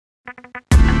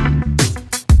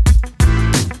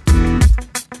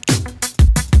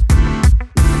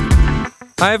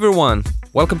Hi everyone,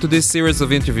 welcome to this series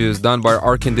of interviews done by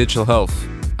Arkin Digital Health.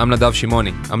 I'm Nadav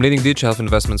Shimoni, I'm leading digital health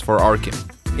investments for Arkin.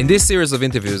 In this series of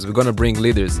interviews, we're going to bring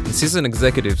leaders and seasoned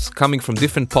executives coming from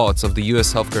different parts of the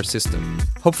US healthcare system,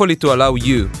 hopefully to allow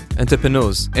you,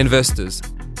 entrepreneurs, investors,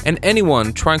 and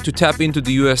anyone trying to tap into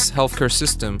the US healthcare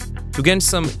system to gain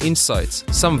some insights,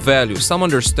 some value, some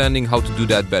understanding how to do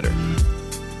that better.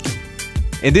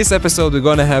 In this episode, we're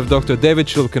going to have Dr. David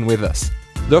Shulkin with us.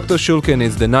 Dr. Shulkin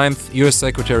is the 9th U.S.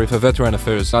 Secretary for Veteran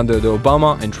Affairs under the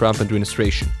Obama and Trump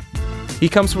administration. He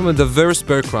comes from a diverse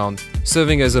background,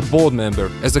 serving as a board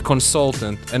member, as a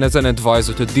consultant, and as an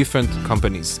advisor to different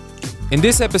companies. In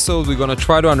this episode, we're going to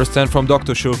try to understand from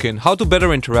Dr. Shulkin how to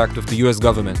better interact with the U.S.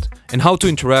 government and how to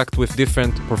interact with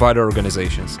different provider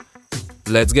organizations.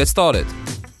 Let's get started.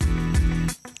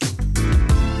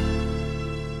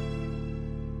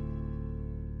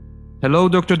 Hello,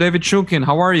 Dr. David Shulkin.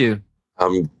 How are you?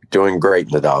 I'm doing great,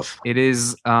 Nadav. It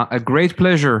is a great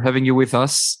pleasure having you with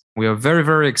us. We are very,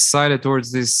 very excited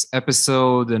towards this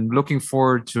episode and looking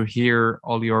forward to hear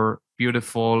all your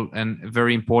beautiful and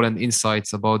very important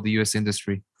insights about the U.S.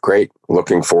 industry. Great.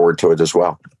 Looking forward to it as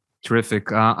well.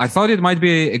 Terrific. I thought it might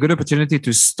be a good opportunity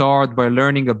to start by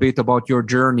learning a bit about your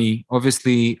journey.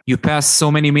 Obviously, you passed so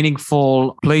many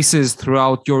meaningful places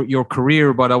throughout your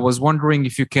career, but I was wondering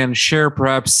if you can share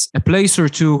perhaps a place or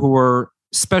two who were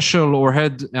special or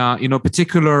had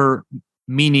particular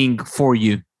meaning for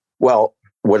you. Well,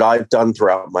 what I've done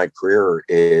throughout my career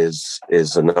is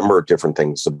a number of different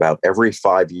things. About every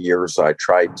 5 years, I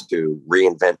try to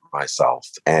reinvent myself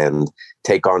and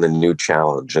take on a new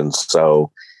challenge. And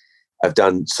so I've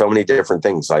done so many different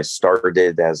things. I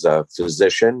started as a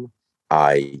physician.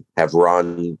 I have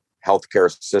run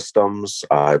healthcare systems.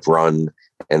 I've run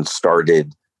and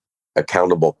started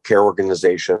accountable care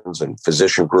organizations and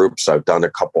physician groups. I've done a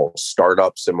couple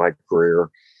startups in my career.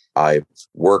 I've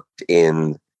worked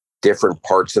in different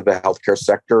parts of the healthcare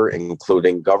sector,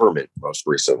 including government most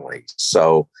recently.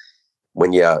 So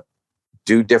when you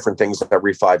do different things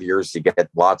every 5 years, you get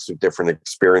lots of different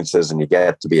experiences and you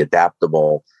get to be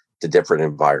adaptable to different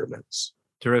environments.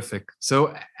 Terrific.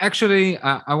 So actually,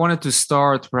 I wanted to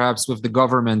start perhaps with the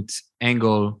government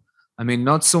angle. I mean,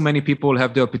 not so many people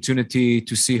have the opportunity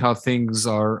to see how things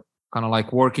are kind of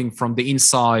like working from the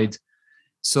inside.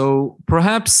 So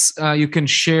perhaps you can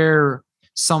share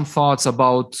some thoughts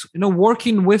about,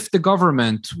 working with the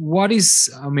government.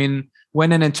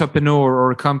 When an entrepreneur or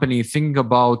a company think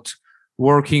about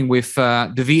working with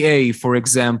the VA, for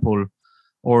example,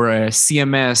 or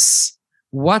CMS,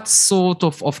 what sort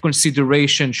of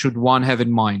consideration should one have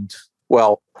in mind?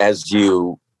 Well, as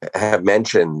you have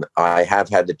mentioned, I have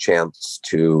had the chance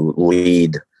to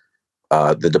lead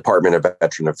the Department of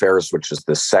Veteran Affairs, which is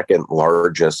the second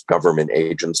largest government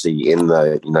agency in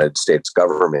the United States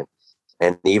government.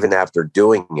 And even after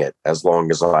doing it as long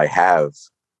as I have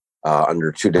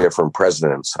under two different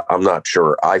presidents, I'm not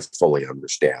sure I fully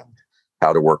understand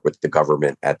how to work with the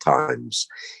government at times.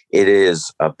 It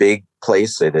is a big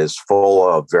place. It is full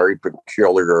of very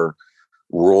peculiar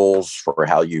rules for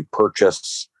how you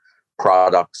purchase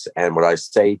products. And what I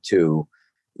say to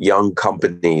young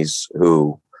companies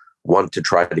who want to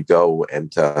try to go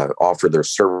and to offer their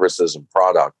services and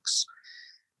products,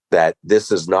 that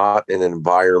this is not an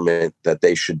environment that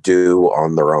they should do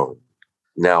on their own.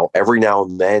 Now, every now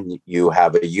and then you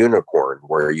have a unicorn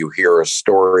where you hear a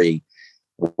story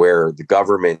where the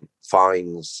government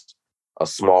finds a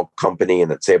small company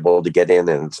and it's able to get in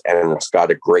and it's got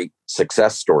a great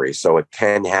success story. So it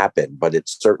can happen, but it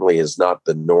certainly is not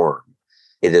the norm.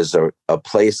 It is a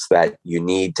place that you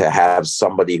need to have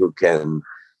somebody who can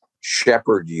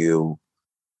shepherd you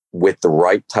with the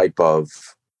right type of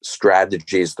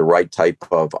strategies, the right type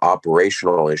of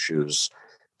operational issues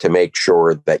to make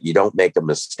sure that you don't make a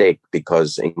mistake.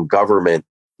 Because in government,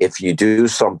 if you do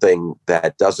something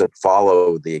that doesn't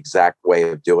follow the exact way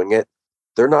of doing it,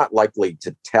 they're not likely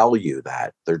to tell you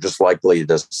that. They're just likely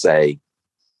to say,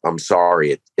 I'm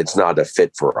sorry, it's not a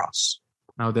fit for us.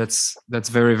 Now, that's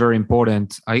very, very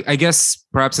important. I guess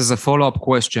perhaps as a follow-up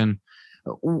question,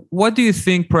 what do you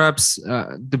think perhaps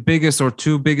the biggest or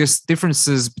two biggest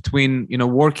differences between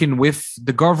working with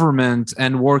the government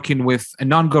and working with a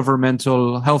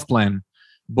non-governmental health plan,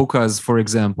 BUCAs, for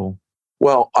example?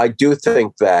 Well, I do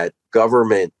think that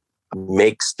government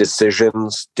makes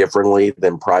decisions differently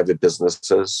than private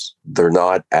businesses. They're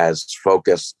not as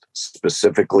focused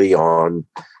specifically on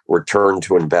return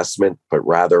to investment, but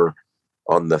rather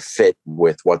on the fit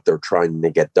with what they're trying to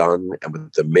get done and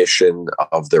with the mission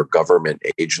of their government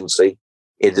agency.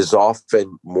 It is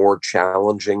often more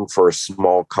challenging for a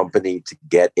small company to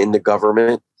get into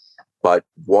government But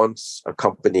once a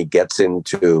company gets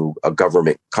into a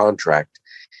government contract,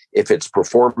 if it's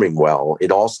performing well,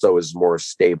 it also is more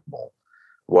stable.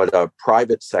 What a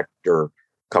private sector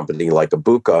company like a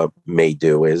Buka may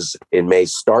do is it may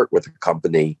start with a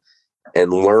company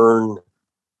and learn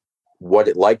what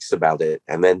it likes about it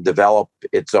and then develop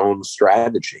its own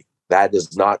strategy. That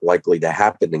is not likely to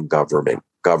happen in government.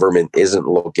 Government isn't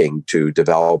looking to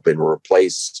develop and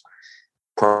replace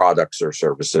products or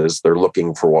services. They're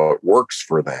looking for what works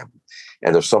for them.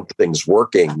 And if something's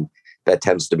working, that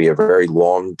tends to be a very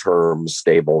long-term,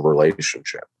 stable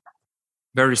relationship.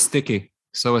 Very sticky.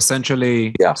 So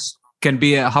essentially, yes, can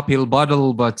be a uphill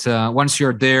battle, but once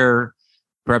you're there,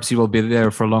 perhaps you will be there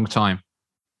for a long time.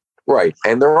 Right.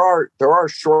 And there are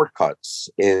shortcuts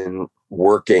in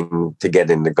working to get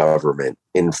into government,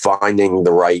 in finding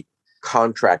the right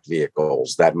contract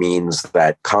vehicles. That means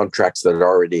that contracts that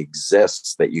already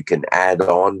exist that you can add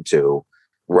on to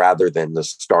rather than to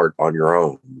start on your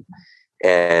own.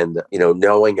 And,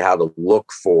 knowing how to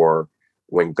look for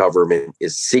when government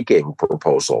is seeking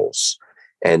proposals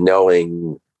and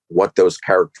knowing what those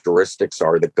characteristics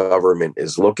are that government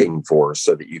is looking for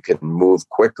so that you can move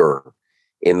quicker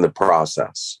in the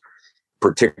process,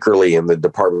 particularly in the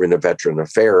Department of Veteran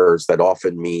Affairs. That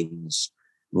often means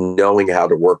knowing how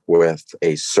to work with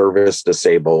a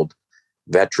service-disabled,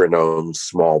 veteran-owned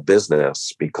small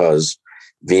business, because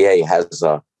VA has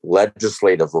a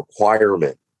legislative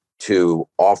requirement to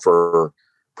offer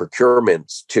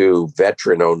procurements to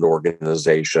veteran-owned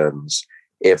organizations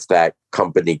if that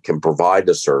company can provide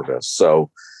a service. So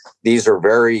these are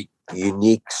very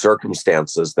unique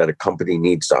circumstances that a company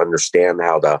needs to understand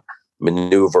how to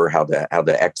maneuver, how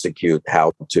to execute,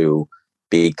 how to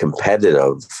be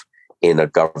competitive in a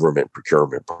government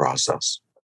procurement process.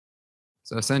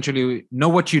 So essentially, know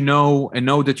what you know and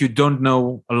know that you don't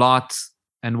know a lot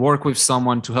and work with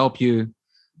someone to help you.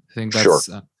 I think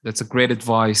that's a great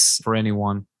advice for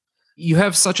anyone. You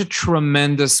have such a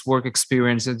tremendous work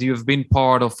experience that you've been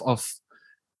part of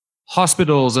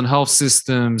hospitals and health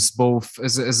systems, both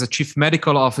as a chief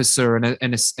medical officer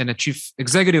and a chief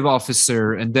executive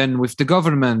officer, and then with the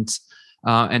government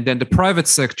and then the private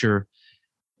sector.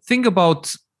 Think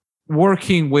about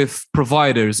working with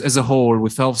providers as a whole,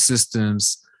 with health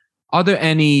systems. Are there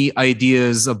any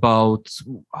ideas about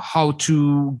how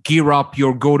to gear up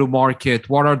your go-to-market?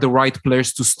 What are the right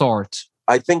places to start?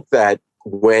 I think that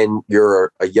when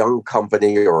you're a young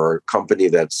company or a company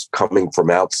that's coming from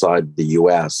outside the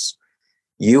US,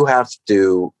 you have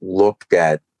to look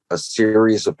at a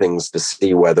series of things to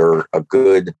see whether a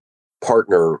good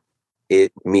partner,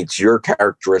 it meets your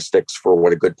characteristics for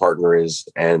what a good partner is,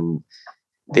 and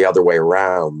the other way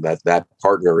around, that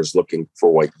partner is looking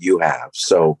for what you have.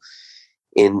 So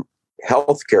in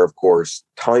healthcare, of course,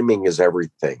 timing is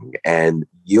everything, and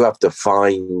you have to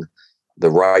find the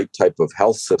right type of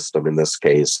health system in this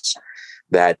case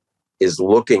that is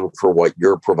looking for what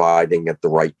you're providing at the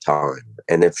right time.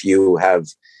 And if you have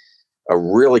a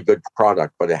really good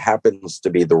product, but it happens to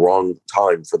be the wrong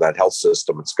time for that health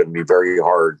system, it's going to be very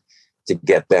hard to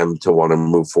get them to want to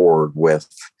move forward with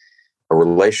a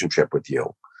relationship with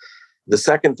you. The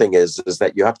second thing is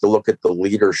that you have to look at the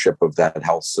leadership of that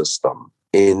health system.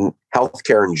 In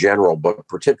healthcare in general, but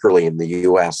particularly in the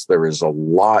US, there is a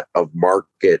lot of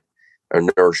market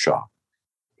inertia.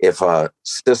 If a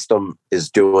system is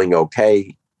doing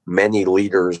okay, many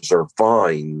leaders are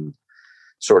fine,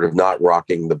 sort of not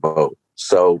rocking the boat.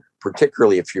 So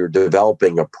particularly if you're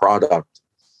developing a product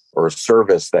or a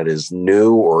service that is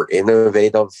new or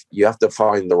innovative, you have to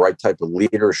find the right type of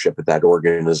leadership at that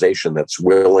organization that's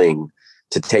willing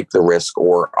to take the risk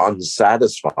or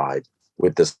unsatisfied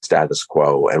with the status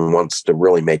quo and wants to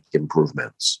really make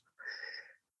improvements.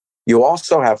 You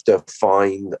also have to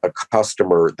find a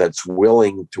customer that's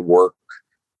willing to work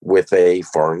with a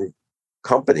foreign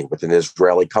company, with an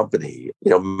Israeli company.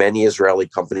 Many Israeli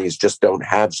companies just don't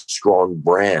have strong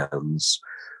brands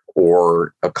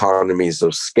or economies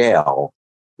of scale.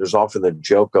 There's often a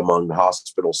joke among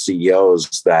hospital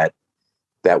CEOs that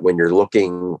when you're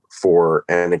looking for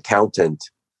an accountant,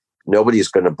 nobody's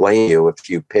going to blame you if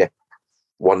you pick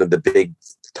one of the big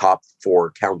top 4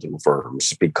 accounting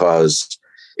firms, because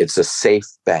it's a safe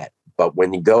bet. But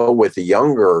when you go with a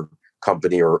younger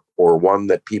company or one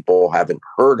that people haven't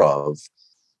heard of,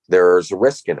 there's a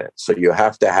risk in it. So you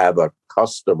have to have a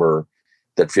customer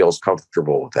that feels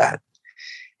comfortable with that.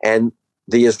 And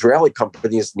the Israeli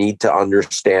companies need to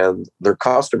understand their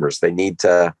customers. They need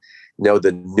to know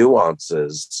the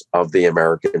nuances of the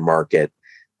American market,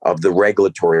 of the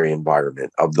regulatory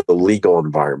environment, of the legal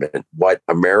environment, what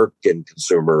American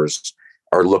consumers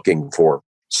are looking for.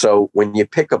 So when you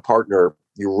pick a partner,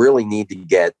 you really need to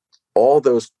get all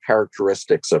those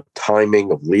characteristics of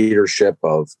timing, of leadership,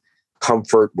 of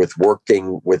comfort with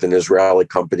working with an Israeli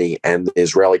company and the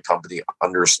Israeli company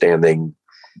understanding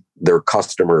their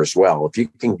customer as well. If you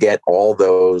can get all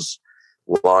those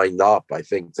lined up, I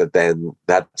think that then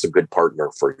that's a good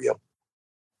partner for you.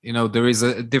 There is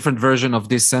a different version of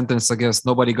this sentence. I guess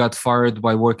nobody got fired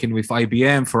by working with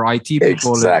IBM for IT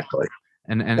people. Exactly.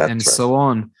 And right. So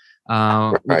on.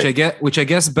 Which I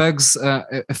guess begs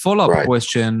a follow-up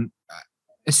question.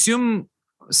 Assume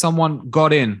someone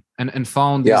got in and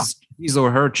found his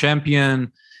or her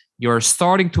champion. You're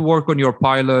starting to work on your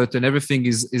pilot and everything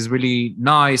is really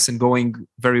nice and going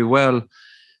very well.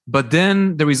 But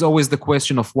then there is always the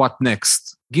question of what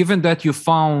next. Given that you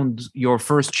found your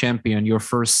first champion, your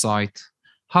first site,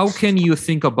 how can you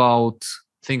think about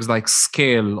things like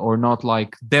scale or not,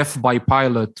 like death by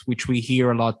pilot, which we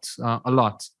hear a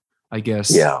lot, I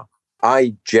guess? Yeah,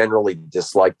 I generally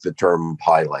dislike the term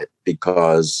pilot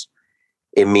because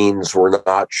it means we're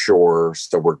not sure,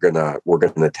 so we're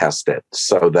gonna test it.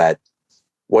 So that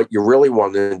what you really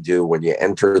want to do when you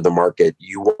enter the market,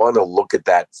 you want to look at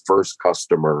that first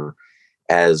customer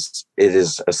as it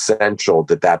is essential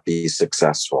that be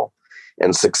successful.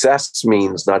 And success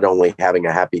means not only having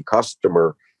a happy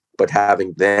customer, but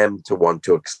having them to want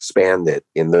to expand it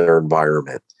in their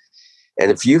environment. And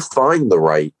if you find the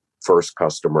right first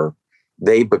customer,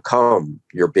 they become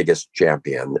your biggest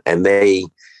champion and they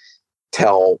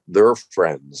tell their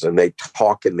friends and they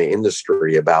talk in the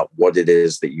industry about what it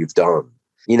is that you've done.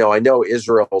 I know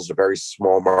Israel is a very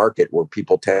small market where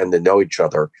people tend to know each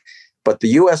other, but the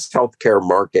US healthcare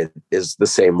market is the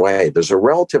same way. There's a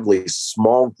relatively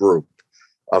small group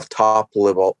of top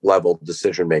level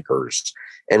decision makers,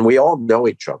 and we all know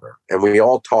each other and we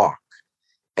all talk.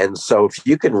 And so if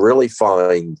you can really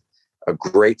find a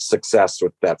great success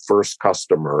with that first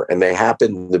customer, and they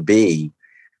happen to be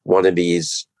one of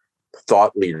these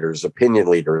thought leaders, opinion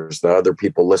leaders that other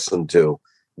people listen to,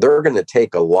 they're going to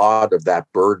take a lot of that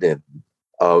burden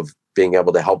of being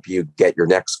able to help you get your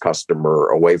next customer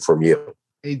away from you.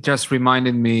 It just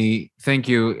reminded me, thank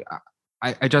you.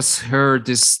 I just heard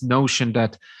this notion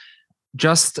that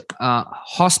just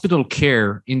hospital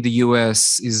care in the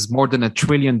US is more than $1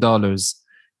 trillion.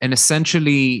 And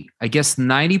essentially, I guess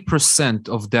 90%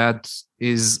 of that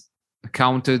is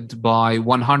accounted by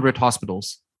 100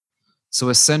 hospitals. So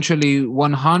essentially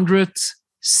 100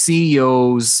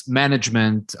 CEOs,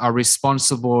 management are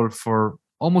responsible for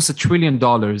almost $1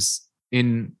 trillion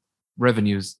in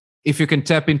revenues. If you can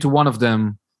tap into one of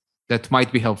them, that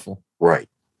might be helpful. Right.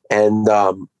 And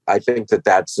I think that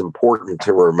that's important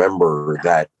to remember,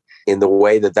 that in the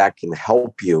way that can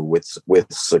help you with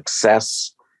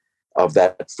success of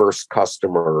that first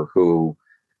customer, who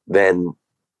then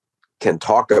can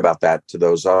talk about that to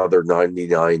those other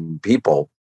 99 people.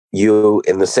 You,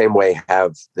 in the same way,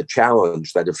 have the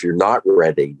challenge that if you're not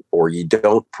ready or you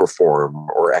don't perform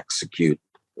or execute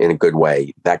in a good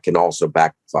way, that can also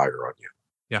backfire on you.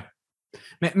 Yeah.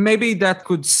 Maybe that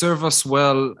could serve us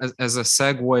well as a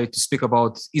segue to speak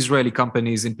about Israeli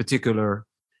companies in particular.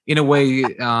 In a way,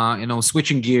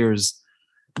 switching gears,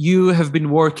 you have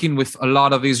been working with a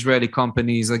lot of Israeli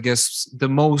companies, I guess the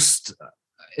most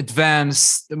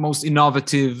advanced, the most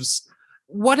innovatives.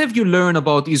 What have you learned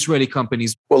about Israeli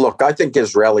companies? Well, look, I think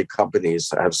Israeli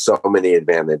companies have so many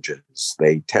advantages.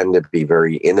 They tend to be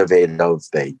very innovative.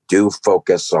 They do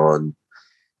focus on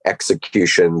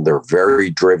execution. They're very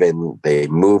driven. They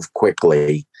move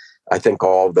quickly. I think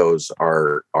all of those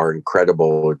are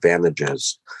incredible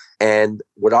advantages. And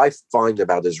what I find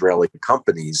about Israeli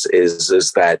companies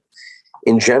is that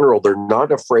in general, they're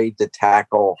not afraid to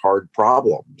tackle hard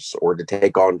problems or to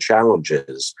take on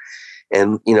challenges.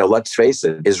 And, let's face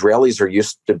it, Israelis are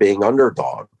used to being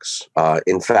underdogs.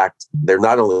 In fact, they're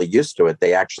not only used to it,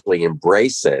 they actually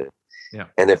embrace it. Yeah.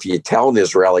 And if you tell an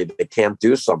Israeli they can't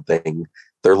do something,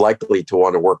 they're likely to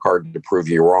want to work hard to prove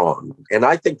you wrong. And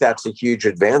I think that's a huge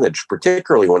advantage,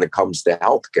 particularly when it comes to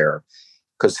healthcare,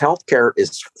 because healthcare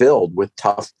is filled with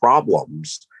tough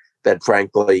problems that,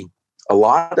 frankly, a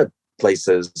lot of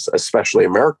places, especially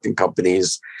American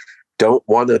companies, don't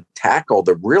want to tackle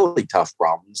the really tough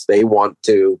problems. They want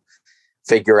to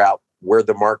figure out where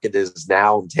the market is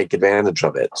now and take advantage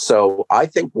of it. So I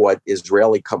think what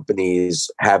Israeli companies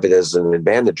have it as an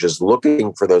advantage is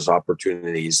looking for those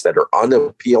opportunities that are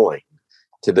unappealing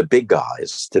to the big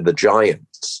guys, to the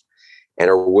giants, and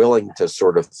are willing to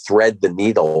sort of thread the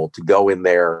needle to go in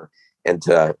there and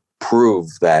to prove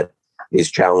that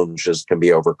these challenges can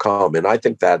be overcome. And I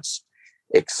think that's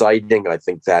exciting. I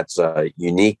think that's a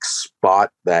unique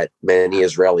spot that many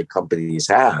Israeli companies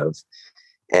have.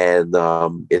 And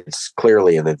it's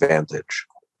clearly an advantage.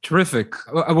 Terrific.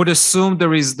 I would assume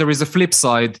there is a flip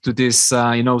side to this.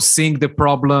 Seeing the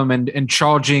problem and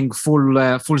charging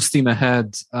full steam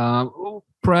ahead.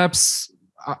 Perhaps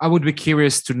I would be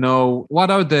curious to know, what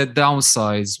are the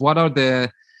downsides? What are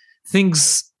the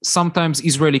things sometimes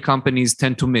Israeli companies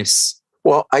tend to miss?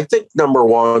 Well, I think number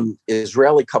one,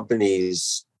 Israeli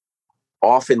companies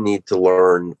often need to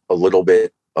learn a little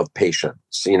bit of patience.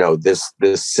 This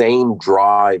same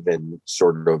drive and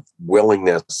sort of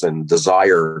willingness and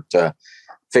desire to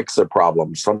fix a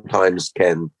problem sometimes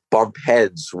can bump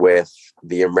heads with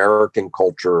the American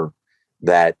culture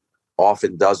that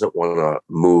often doesn't want to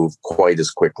move quite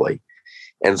as quickly.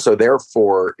 And so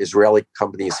therefore, Israeli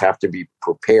companies have to be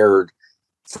prepared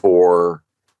for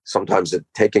sometimes it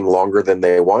taking longer than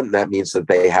they want. And that means that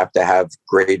they have to have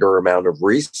greater amount of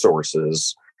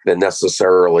resources than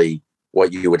necessarily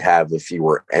what you would have if you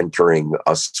were entering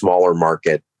a smaller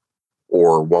market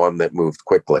or one that moved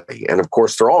quickly. And of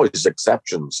course, there are always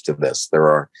exceptions to this. There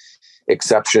are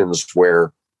exceptions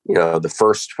where, the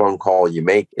first phone call you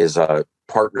make is a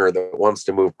partner that wants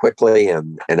to move quickly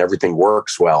and everything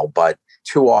works well. But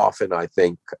too often, I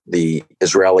think the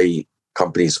Israeli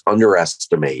companies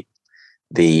underestimate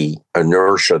the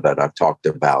inertia that I've talked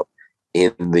about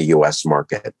in the US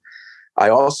market. I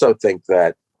also think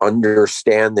that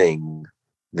understanding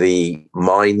the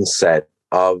mindset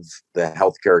of the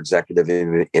healthcare executive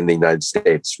in the United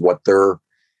States, what they're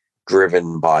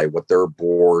driven by, what their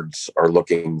boards are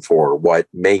looking for, what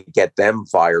may get them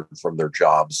fired from their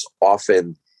jobs,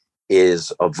 often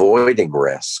is avoiding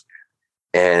risk.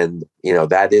 And,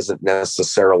 that isn't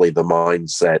necessarily the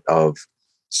mindset of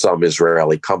some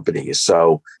Israeli companies.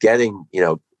 So getting,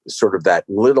 sort of that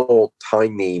little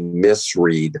tiny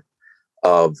misread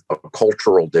of a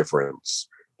cultural difference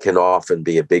can often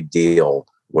be a big deal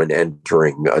when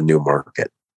entering a new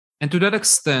market. And to that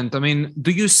extent,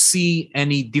 do you see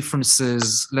any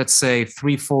differences? Let's say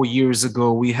 3-4 years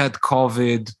ago, we had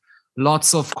COVID,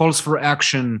 lots of calls for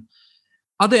action.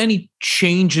 Are there any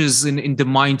changes in the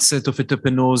mindset of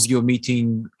entrepreneurs you're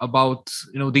meeting about,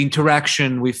 the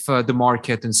interaction with the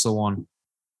market and so on?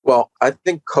 Well, I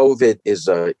think COVID is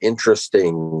an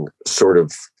interesting sort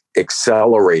of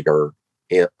accelerator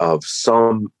of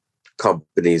some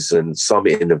companies and some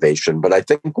innovation. But I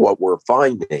think what we're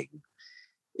finding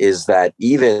is that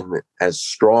even as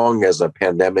strong as a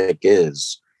pandemic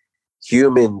is,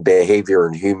 human behavior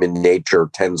and human nature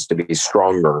tends to be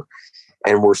stronger.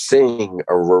 And we're seeing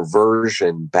a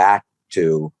reversion back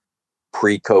to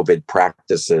pre-COVID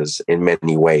practices in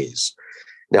many ways.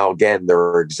 Now, again, there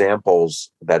are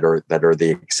examples that are the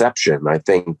exception. I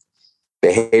think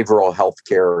behavioral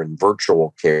healthcare and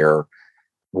virtual care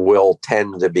will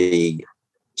tend to be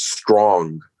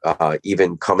strong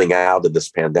even coming out of this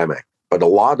pandemic. But a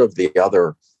lot of the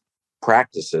other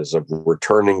practices of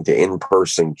returning to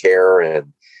in-person care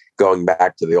and going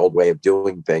back to the old way of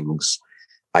doing things,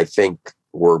 I think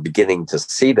we're beginning to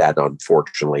see that,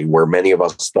 unfortunately, where many of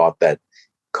us thought that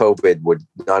COVID would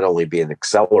not only be an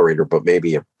accelerator, but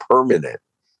maybe a permanent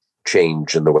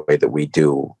change in the way that we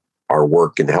do our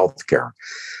work in healthcare.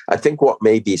 I think what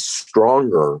may be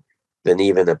stronger than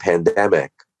even a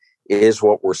pandemic is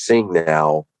what we're seeing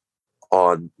now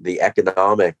on the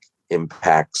economic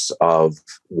impacts of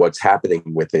what's happening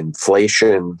with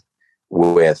inflation,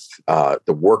 with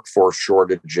the workforce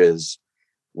shortages,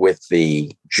 with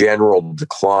the general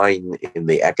decline in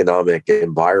the economic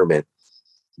environment.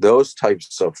 Those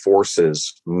types of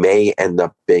forces may end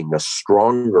up being a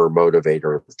stronger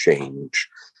motivator of change,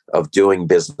 of doing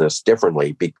business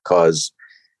differently, because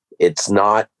it's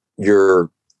not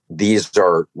these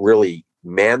are really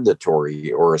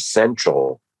mandatory or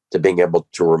essential to being able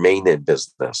to remain in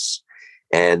business.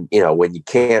 And, when you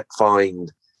can't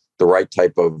find the right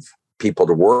type of people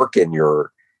to work in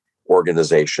your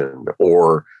organization,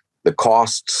 or the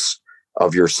costs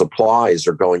of your supplies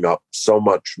are going up so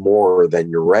much more than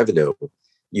your revenue,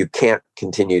 you can't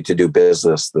continue to do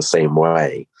business the same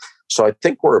way. So I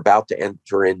think we're about to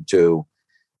enter into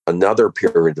another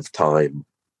period of time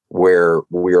where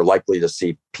we are likely to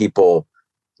see people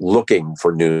looking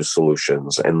for new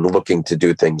solutions and looking to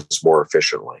do things more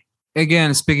efficiently.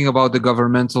 Again, speaking about the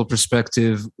governmental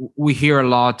perspective, we hear a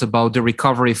lot about the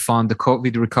recovery fund, the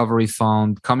COVID recovery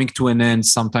fund, coming to an end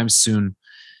sometime soon.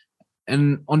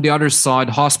 And on the other side,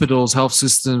 hospitals, health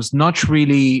systems, not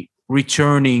really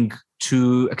returning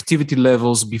to activity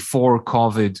levels before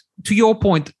COVID. To your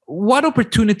point, what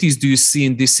opportunities do you see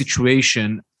in this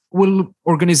situation? Will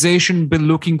organizations be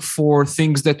looking for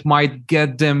things that might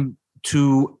get them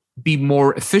to be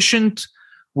more efficient?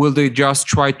 Will they just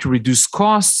try to reduce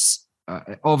costs?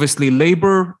 Obviously,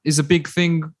 labor is a big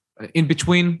thing in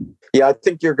between. Yeah, I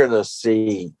think you're going to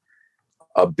see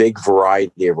a big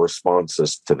variety of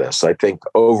responses to this. I think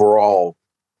overall,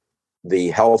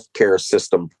 the healthcare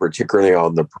system, particularly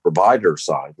on the provider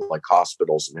side, like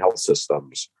hospitals and health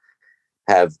systems,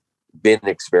 have been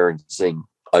experiencing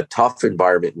a tough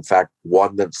environment. In fact,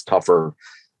 one that's tougher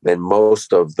than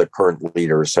most of the current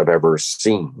leaders have ever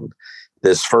seen.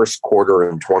 This first quarter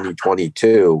in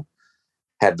 2022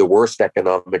 had the worst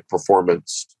economic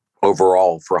performance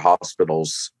overall for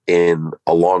hospitals in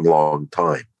a long, long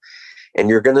time. And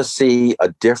you're going to see a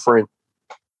different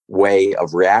way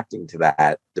of reacting to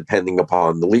that depending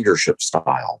upon the leadership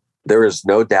style. There is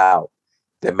no doubt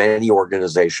that many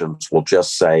organizations will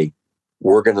just say,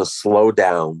 we're going to slow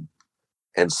down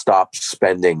and stop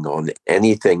spending on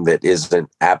anything that isn't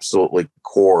absolutely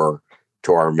core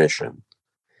to our mission.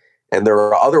 And there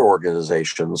are other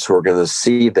organizations who are going to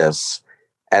see this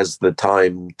as the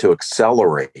time to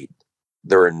accelerate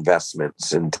their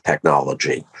investments in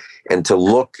technology and to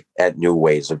look at new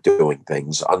ways of doing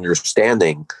things,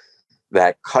 understanding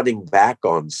that cutting back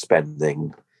on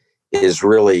spending is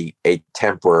really a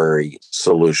temporary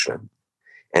solution.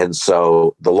 And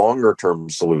so the longer term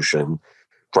solution,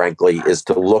 frankly, is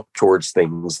to look towards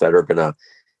things that are going to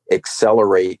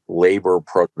accelerate labor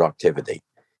productivity.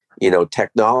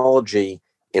 Technology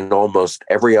in almost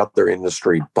every other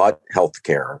industry but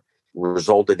healthcare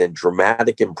resulted in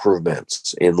dramatic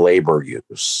improvements in labor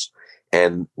use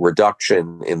and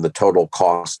reduction in the total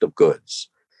cost of goods.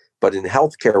 But in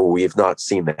healthcare, we've not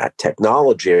seen that.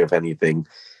 Technology, if anything,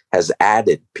 has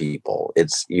added people.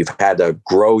 You've had to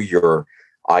grow your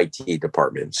IT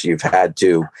departments. You've had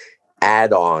to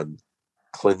add on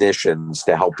clinicians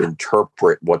to help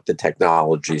interpret what the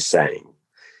technology is saying.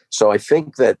 So I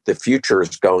think that the future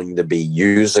is going to be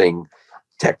using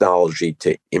technology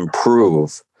to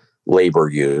improve labor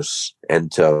use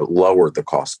and to lower the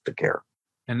cost of care.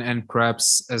 And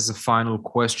perhaps as a final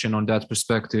question on that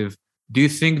perspective, do you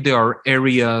think there are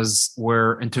areas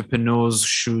where entrepreneurs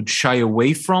should shy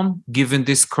away from, given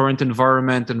this current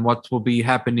environment and what will be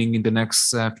happening in the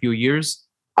next few years?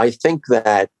 I think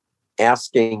that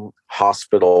asking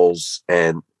hospitals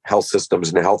and health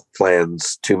systems and health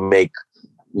plans to make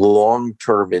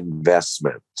long-term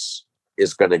investments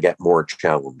is going to get more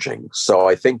challenging. So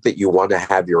I think that you want to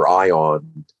have your eye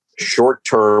on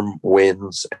short-term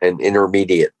wins and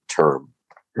intermediate-term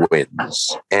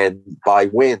wins. And by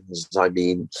wins, I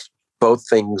mean both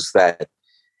things that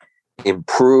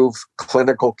improve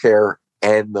clinical care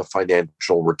and the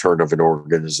financial return of an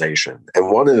organization. And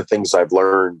one of the things I've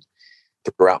learned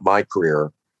throughout my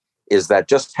career is that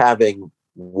just having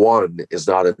one is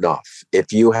not enough.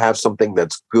 If you have something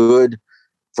that's good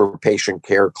for patient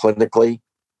care clinically,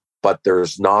 but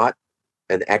there's not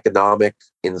an economic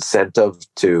incentive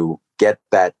to get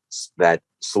that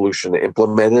solution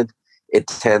implemented, it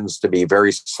tends to be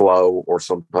very slow or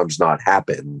sometimes not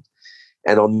happen.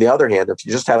 And on the other hand, if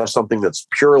you just have something that's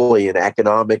purely an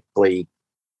economically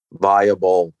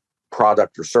viable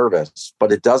product or service,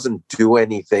 but it doesn't do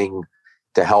anything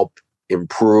to help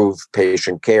improve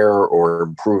patient care or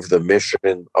improve the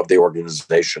mission of the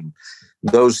organization,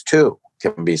 those too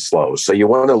can be slow. So you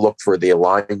want to look for the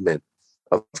alignment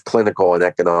of clinical and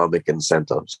economic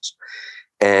incentives.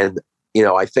 And,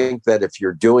 I think that if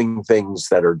you're doing things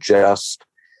that are just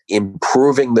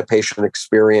improving the patient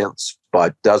experience,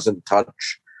 but doesn't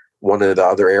touch one of the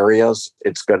other areas,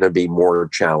 it's going to be more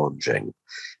challenging.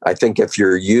 I think if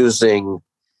you're using,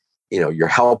 you're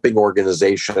helping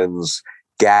organizations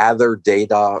gather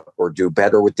data or do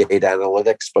better with data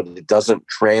analytics, but it doesn't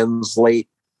translate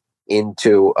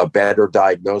into a better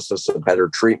diagnosis, a better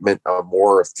treatment, a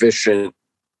more efficient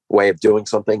way of doing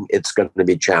something, it's going to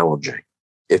be challenging.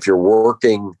 If you're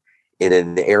working in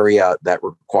an area that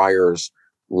requires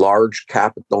large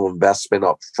capital investment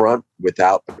up front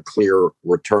without a clear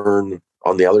return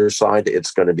on the other side,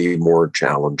 it's going to be more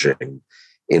challenging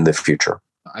in the future.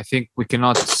 I think we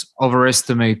cannot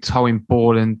overestimate how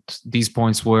important these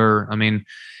points were. I mean,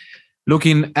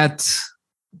 looking at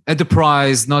the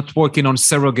price, not working on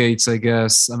surrogates, I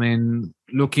guess. I mean,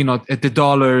 looking at the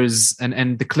dollars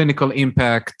and the clinical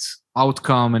impact,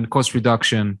 outcome and cost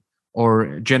reduction,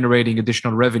 or generating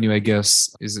additional revenue, I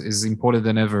guess, is important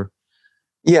than ever.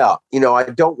 Yeah. I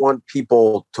don't want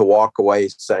people to walk away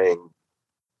saying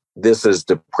this is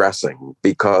depressing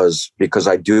because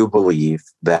I do believe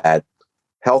that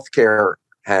healthcare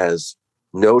has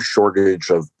no shortage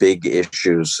of big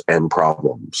issues and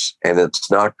problems, and it's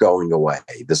not going away.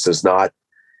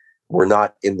 We're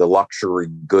not in the luxury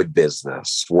good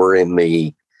business. We're in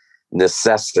the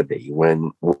necessity.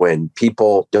 When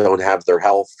people don't have their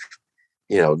health,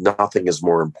 nothing is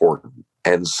more important.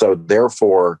 And so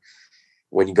therefore,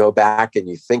 when you go back and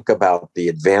you think about the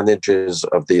advantages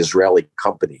of the Israeli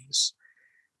companies,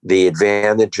 the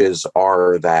advantages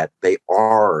are that they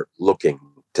are looking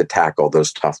to tackle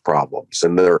those tough problems.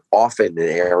 And they're often in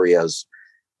areas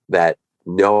that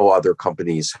no other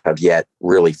companies have yet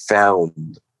really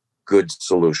found good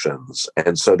solutions.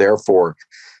 And so therefore,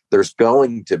 there's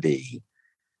going to be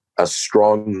a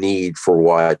strong need for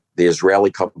what the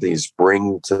Israeli companies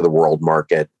bring to the world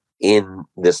market in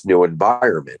this new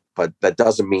environment. But that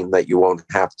doesn't mean that you won't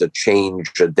have to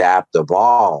change, adapt,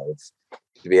 evolve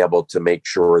to be able to make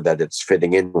sure that it's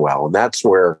fitting in well. And that's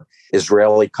where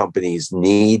Israeli companies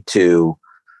need to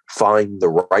find the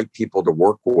right people to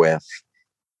work with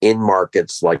in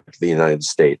markets like the United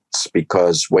States,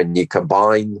 because when you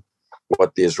combine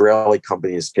what the Israeli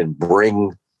companies can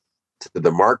bring to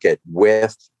the market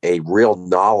with a real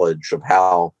knowledge of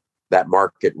how that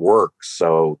market works,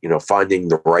 so finding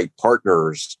the right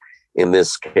partners, in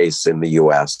this case in the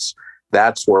US,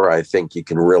 that's where I think you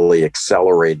can really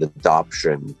accelerate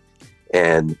adoption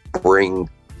and bring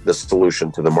the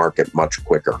solution to the market much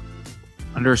quicker.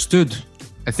 Understood.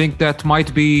 I think that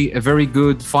might be a very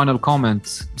good final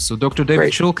comment. So Dr.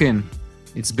 David Shulkin,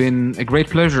 it's been a great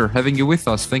pleasure having you with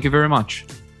us. Thank you very much.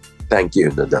 Thank you,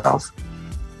 Nadav.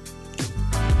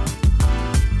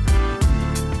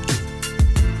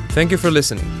 Thank you for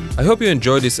listening. I hope you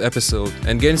enjoyed this episode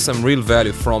and gained some real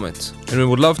value from it. And we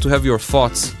would love to have your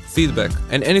thoughts, feedback,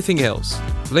 and anything else.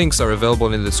 Links are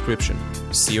available in the description.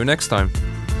 See you next time.